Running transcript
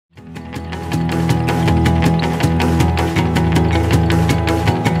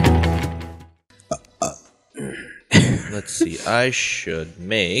Let's see. I should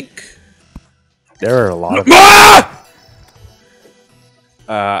make. There are a lot of.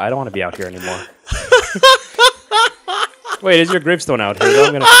 I don't want to be out here anymore. Wait, is your gravestone out here? Though?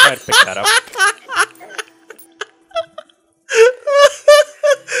 I'm gonna try to pick that up.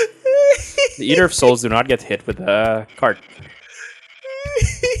 The Eater of Souls do not get hit with a cart.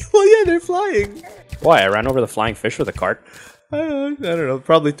 Well, yeah, they're flying. Why? I ran over the flying fish with a cart. I don't know.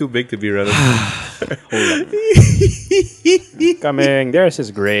 Probably too big to be running. Coming. There's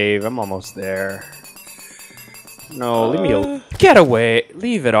his grave. I'm almost there. No, leave me alone. Get away.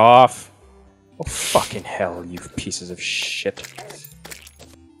 Leave it off. Oh, fucking hell, you pieces of shit.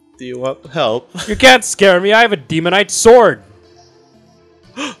 Do you want help? You can't scare me. I have a demonite sword.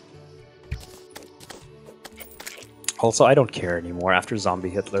 Also, I don't care anymore after Zombie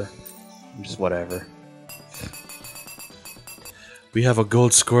Hitler. Just whatever. We have a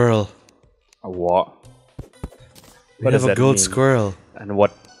gold squirrel. A what? We have a gold squirrel. And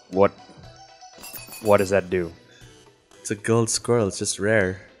what does that do? It's a gold squirrel. It's just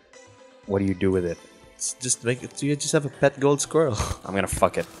rare. What do you do with it? It's just make it. You just have a pet gold squirrel. I'm gonna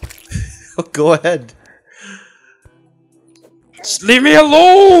fuck it. Go ahead. Just leave me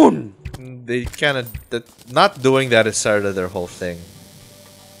alone! They kind of not doing that is sort of their whole thing.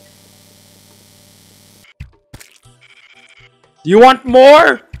 You want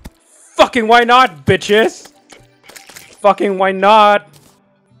more? Fucking why not, bitches? Fucking why not?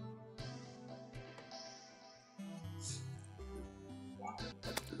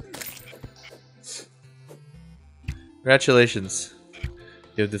 Congratulations.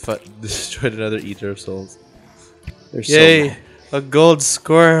 You have destroyed another Eater of Souls. There's Yay! so A gold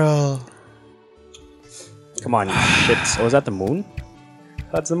squirrel! Come on, you shits. Oh, is that the moon?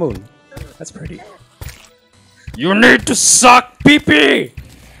 That's the moon. That's pretty. You need to suck pee-pee!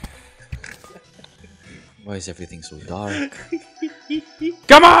 Why is everything so dark?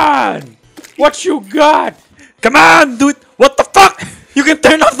 Come on! What you got? Come on, dude! What the fuck? You can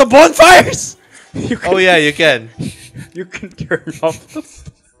turn off the bonfires! Oh yeah, you can. You can turn off the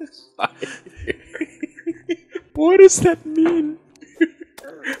fire. What does that mean?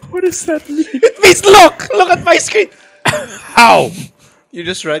 What does that mean? It means look! Look at my screen! How? You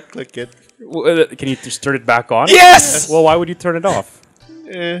just right click it. Can you just turn it back on? Yes! Well, why would you turn it off?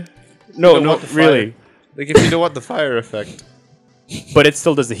 Eh. No, don't no, want the really. Like if you don't want the fire effect. But it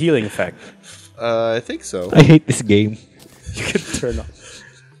still does the healing effect. I think so. I hate this game. You can turn off.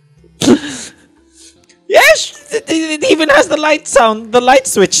 Yes! It even has the light sound, the light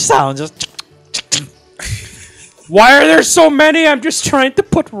switch sound. Just. Why are there so many? I'm just trying to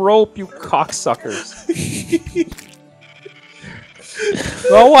put rope, you cocksuckers.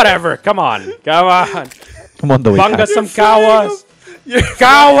 Well, whatever. Come on. Come on. I'm on the way. Bunga some kawas.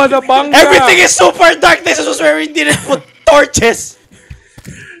 Kawa the bunga. Everything is super dark. This was where we didn't put torches.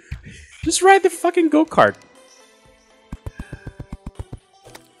 Just ride the fucking go-kart.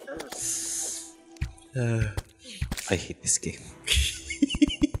 I hate this game.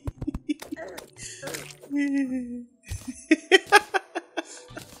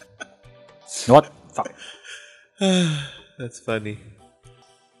 What? Fuck. That's funny.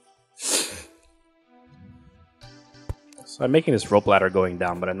 So I'm making this rope ladder going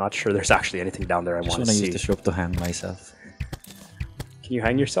down, but I'm not sure there's actually anything down there I want to see. I use this rope to hang myself. Can you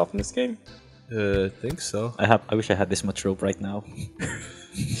hang yourself in this game? I think so. I wish I had this much rope right now.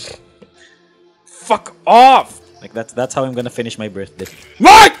 Fuck off! Like that's how I'm gonna finish my birthday.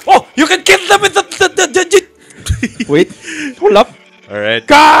 What? Oh, you can kill them with the Wait, hold up. Alright.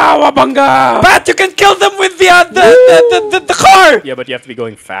 Kawabanga! Pat, you can kill them with the car! Yeah, but you have to be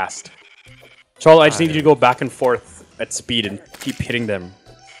going fast. Cholo, I just need you to go back and forth at speed and keep hitting them.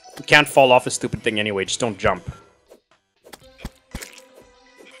 You can't fall off a stupid thing anyway, just don't jump.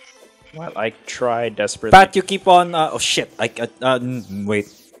 While I try desperately. Pat, you keep on. Oh shit! Wait.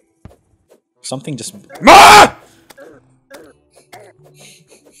 Something just. Ah!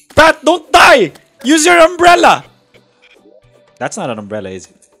 Pat, don't die! Use your umbrella. That's not an umbrella, is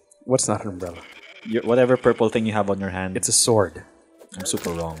it? What's not an umbrella? Whatever purple thing you have on your hand. It's a sword. I'm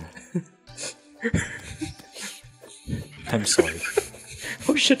super wrong. I'm sorry.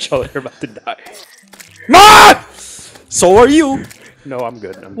 Oh shit, Cholo, you're about to die. Ah! So are you. No, I'm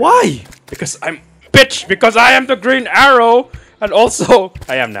good. I'm good. Why? Because I'm bitch. Because I am the Green Arrow, and also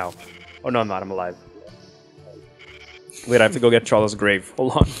I am now. Oh no, I'm not. I'm alive. Wait, I have to go get Cholo's grave.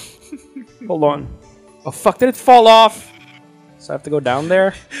 Hold on. Hold on. Oh fuck! Did it fall off? So I have to go down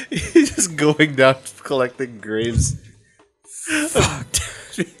there. He's just going down collecting graves. Fuck.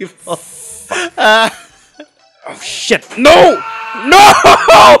 Oh shit! No! No!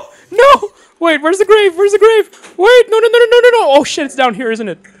 No! Wait, where's the grave? Where's the grave? Wait, no. Oh shit, it's down here, isn't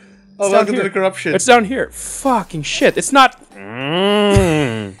it? Oh, It's welcome down to the here. corruption. It's down here. Fucking shit. It's not.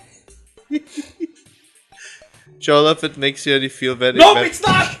 Cholo, if it makes you any feel better. No, it's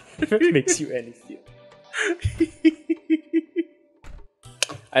not! If it makes you any feel.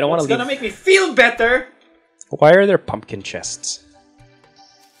 I don't want It's to gonna leave. make me feel better! Why are there pumpkin chests?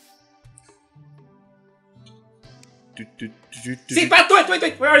 See, Pat,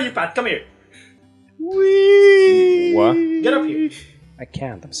 wait! Where are you, Pat? Come here. Wee. What? Get up here. I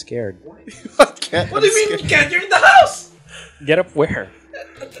can't. I'm scared. What do you mean you can't? You're in the house! Get up where?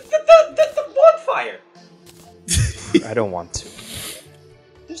 That's the bonfire! I don't want to.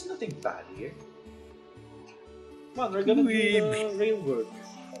 There's nothing bad here. Come on, we're gonna do the real work.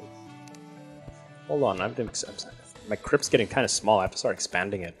 Hold on. My crypt's getting kind of small. I have to start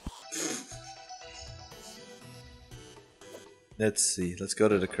expanding it. Let's see. Let's go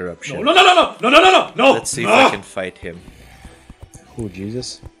to the corruption. No! Let's see if I can fight him. Oh,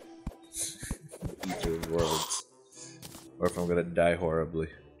 Jesus. Eater of worlds. Or if I'm gonna die horribly.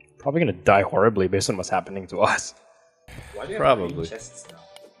 Probably gonna die horribly based on what's happening to us. Why do you Probably. have chests now?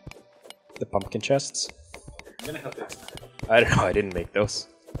 The pumpkin chests? I'm gonna help you expand. I don't know. I didn't make those.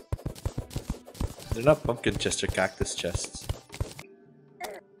 They're not pumpkin chests, they're cactus chests.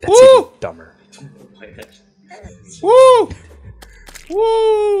 That's even dumber. Woo!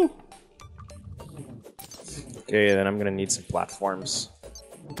 Woo! Okay, then I'm gonna need some platforms.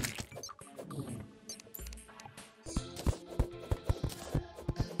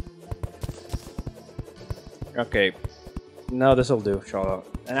 Okay. No, this'll do, Cholo.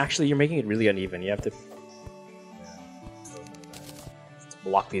 And actually, you're making it really uneven. You have to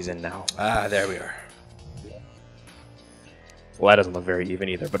block these in now. Ah, there we are. Well, that doesn't look very even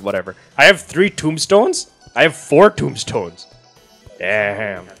either, but whatever. I have 3 tombstones? I have 4 tombstones.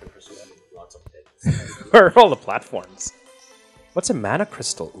 Damn. Where are all the platforms? What's a mana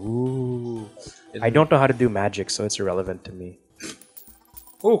crystal? Ooh. I don't know how to do magic, so it's irrelevant to me.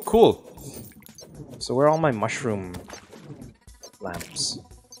 Oh, cool. So where are all my mushroom lamps?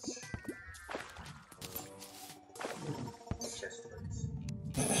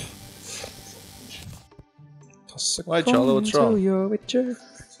 Why, Cholo? What's wrong? Your witcher,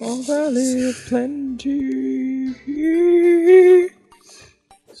 all valley of plenty.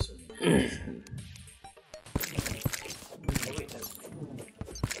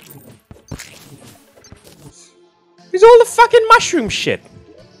 It's all the fucking mushroom shit.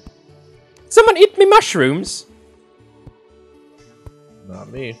 Someone eat me mushrooms. Not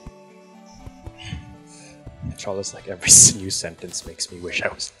me. Charlotte's like every new sentence makes me wish I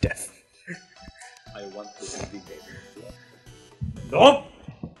was deaf. I want to be baby. No!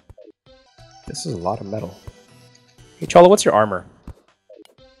 This is a lot of metal. Hey, Cholo, what's your armor?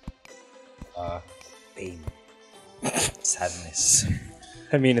 Pain. Sadness.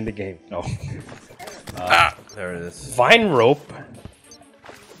 I mean, in the game. No. There it is. Vine rope.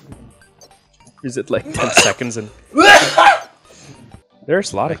 Is it like 10 seconds and...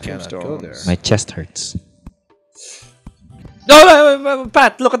 There's a lot of cannot go there. tombstones. My chest hurts. No,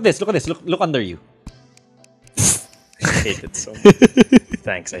 Pat, look at this. Look under you. I hate it so much.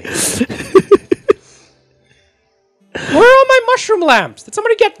 Thanks, I hate it. Where are all my mushroom lamps? Did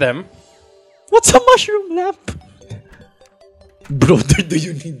somebody get them? What's a mushroom lamp? Brother, do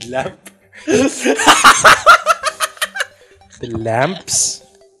you need lamp? The lamps?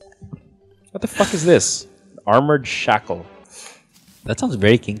 What the fuck is this? Armored shackle. That sounds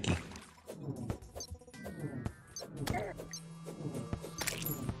very kinky.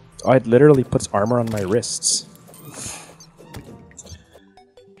 Oh, it literally puts armor on my wrists.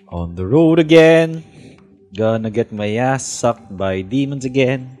 On the road again. Gonna get my ass sucked by demons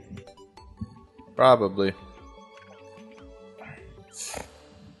again. Probably.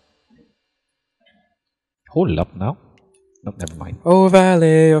 Hold up now. Nope, never mind. Oh,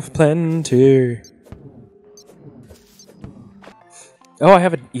 valley of plenty. Oh, I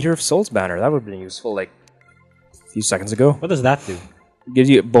have an Eater of Souls banner. That would have been useful like a few seconds ago. What does that do? Gives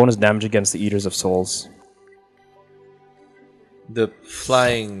you bonus damage against the Eaters of Souls. The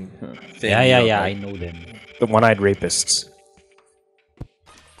flying thing. Yeah, I know them. The one-eyed rapists.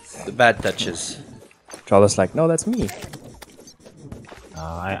 The bad touches. Charlotte's like, no, that's me.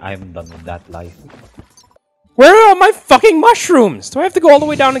 I'm done with that life. Where are all my fucking mushrooms? Do I have to go all the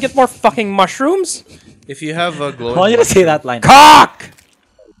way down and get more fucking mushrooms? If you have a glowing I want you to say that line. Cock!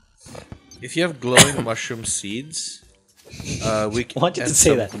 If you have glowing mushroom seeds, we I want you to and say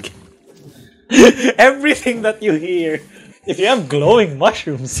some- that again. Everything that you hear. If you have glowing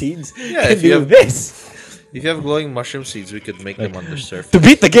mushroom seeds, Yeah, you if you do have- this. If you have glowing mushroom seeds, we could make them on the surface. To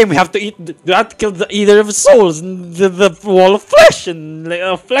beat the game, we have to eat. We have to kill the eater of souls and the wall of flesh and like,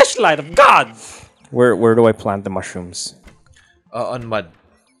 a fleshlight of God. Where do I plant the mushrooms? On mud.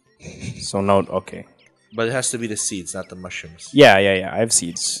 So no, okay. But it has to be the seeds, not the mushrooms. Yeah. I have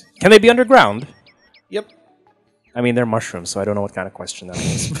seeds. Can they be underground? Yep. I mean, they're mushrooms, so I don't know what kind of question that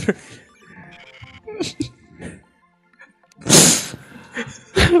is.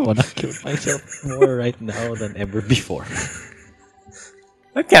 I wanna kill myself more right now than ever before.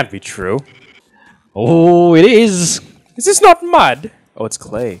 That can't be true. Oh, it is. Is this not mud? Oh, it's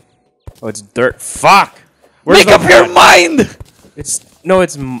clay. Oh, it's dirt. Fuck! Make up your mind. It's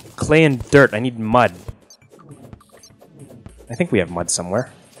clay and dirt. I need mud. I think we have mud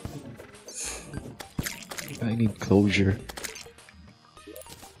somewhere. I need closure.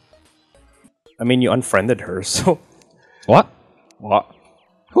 I mean, you unfriended her, so... What? What?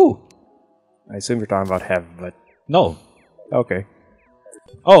 Who? I assume you're talking about Hev, but... No. Okay.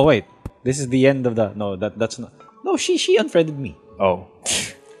 Oh wait, this is the end of the. No, that's not. No, she unfriended me. Oh.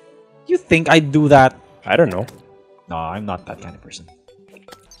 You think I'd do that? I don't know. No, I'm not that kind of person.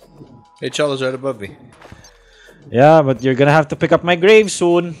 Hey, Cholo's right above me. Yeah, but you're gonna have to pick up my grave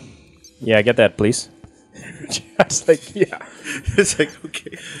soon. Yeah, get that, please. Just like, yeah. It's like,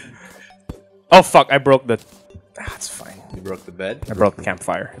 okay. Oh, fuck, I broke the... it's fine. You broke the bed? I broke the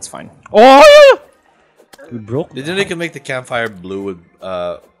campfire. It's fine. Oh! We broke. Didn't you can make the campfire blue with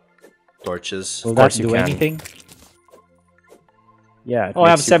torches? Will Of that course you do can. anything? Yeah. it Oh, I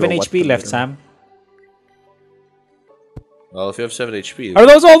have makes you 7 go, what HP the left, better. Sam. Well, if you have 7 HP... Are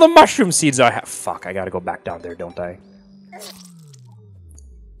those all the mushroom seeds I have? Fuck, I gotta go back down there, don't I?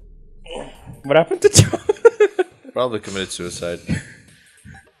 What happened to Joe? Probably committed suicide.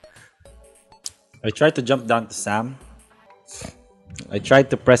 I tried to jump down to Sam. I tried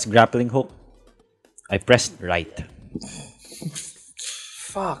to press grappling hook. I pressed right.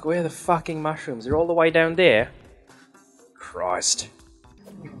 Fuck, where are the fucking mushrooms? They're all the way down there. Christ.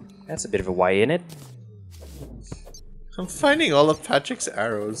 That's a bit of a way in it. I'm finding all of Patrick's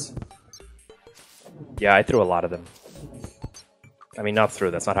arrows. Yeah, I threw a lot of them. I mean, not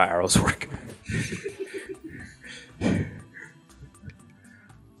through, that's not how arrows work.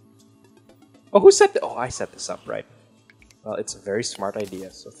 Oh, who set the... Oh, I set this up, right. Well, it's a very smart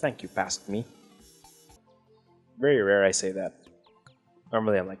idea, so thank you, past me. Very rare I say that.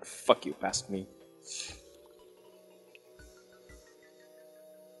 Normally I'm like, fuck you, past me.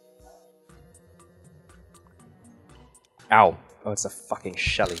 Ow. Oh, it's a fucking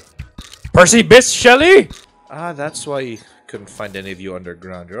Shelly. Percy Biss Shelly! Ah, that's why you couldn't find any of you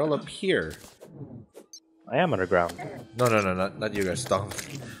underground. You're all up here. I am underground. No, not you guys.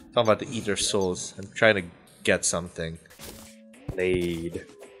 Talking about the Eater Souls. I'm trying to get something. Laid.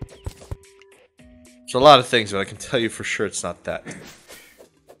 There's a lot of things, but I can tell you for sure it's not that.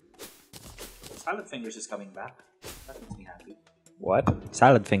 Salad Fingers is coming back. That makes me happy. What?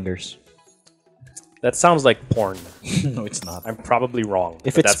 Salad Fingers. That sounds like porn. No, it's not. I'm probably wrong.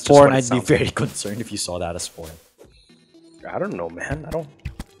 If but it's that's just porn, what it I'd be sounds very concerned if you saw that as porn. like. I don't know, man. I don't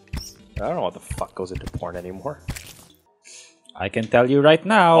know what the fuck goes into porn anymore. I can tell you right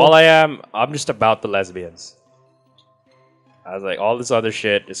now. All I am, I'm just about the lesbians. I was like, all this other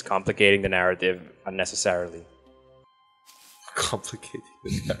shit is complicating the narrative unnecessarily. Complicated.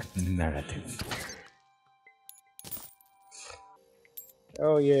 narrative.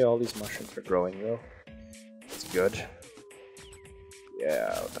 Oh yeah, all these mushrooms are growing though. It's good.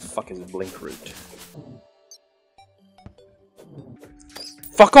 Yeah, what the fuck is a blink root?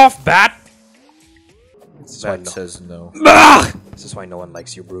 Fuck off, bat! This is why That says no. This is why no one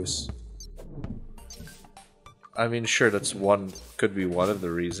likes you, Bruce. I mean, sure, that's one. Could be one of the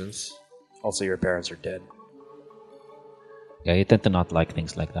reasons. Also, your parents are dead. Yeah, you tend to not like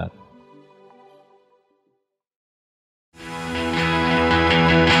things like that.